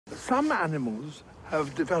Some animals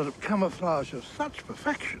have developed camouflage of such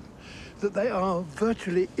perfection that they are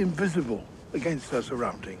virtually invisible against their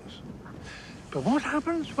surroundings. But what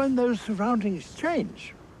happens when those surroundings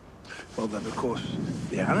change? Well, then, of course,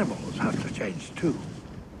 the animals have to change too.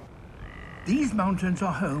 These mountains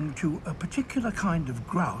are home to a particular kind of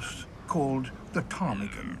grouse called the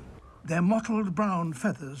ptarmigan. Their mottled brown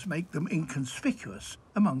feathers make them inconspicuous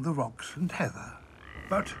among the rocks and heather.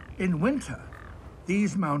 But in winter,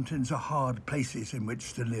 these mountains are hard places in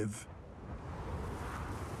which to live.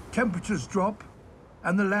 Temperatures drop,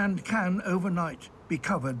 and the land can, overnight, be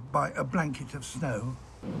covered by a blanket of snow.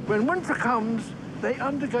 When winter comes, they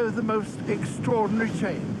undergo the most extraordinary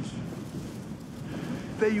change.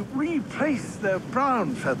 They replace their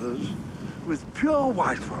brown feathers with pure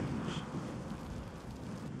white ones.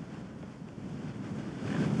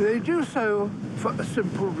 They do so for a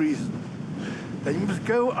simple reason. They must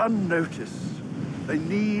go unnoticed. They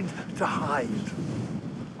need to hide.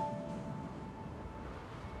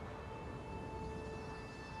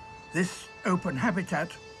 This open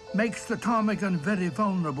habitat makes the ptarmigan very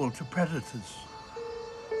vulnerable to predators.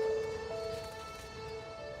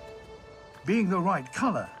 Being the right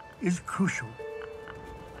color is crucial.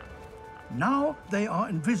 Now they are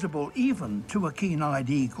invisible even to a keen-eyed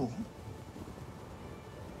eagle.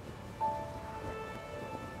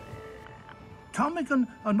 Ptarmigan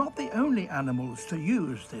are not the only animals to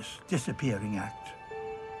use this disappearing act.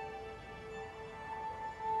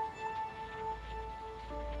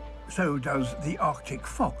 So does the Arctic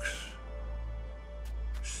fox,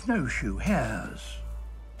 snowshoe hares,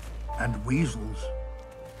 and weasels.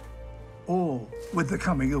 All, with the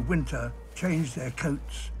coming of winter, change their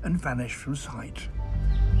coats and vanish from sight.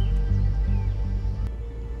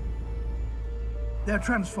 Their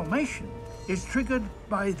transformation is triggered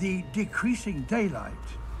by the decreasing daylight,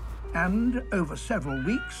 and over several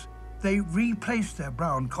weeks, they replace their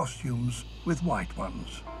brown costumes with white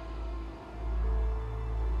ones.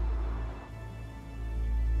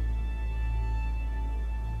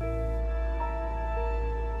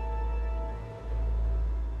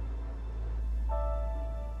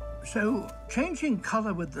 So, changing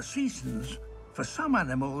color with the seasons, for some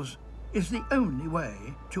animals, is the only way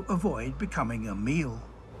to avoid becoming a meal.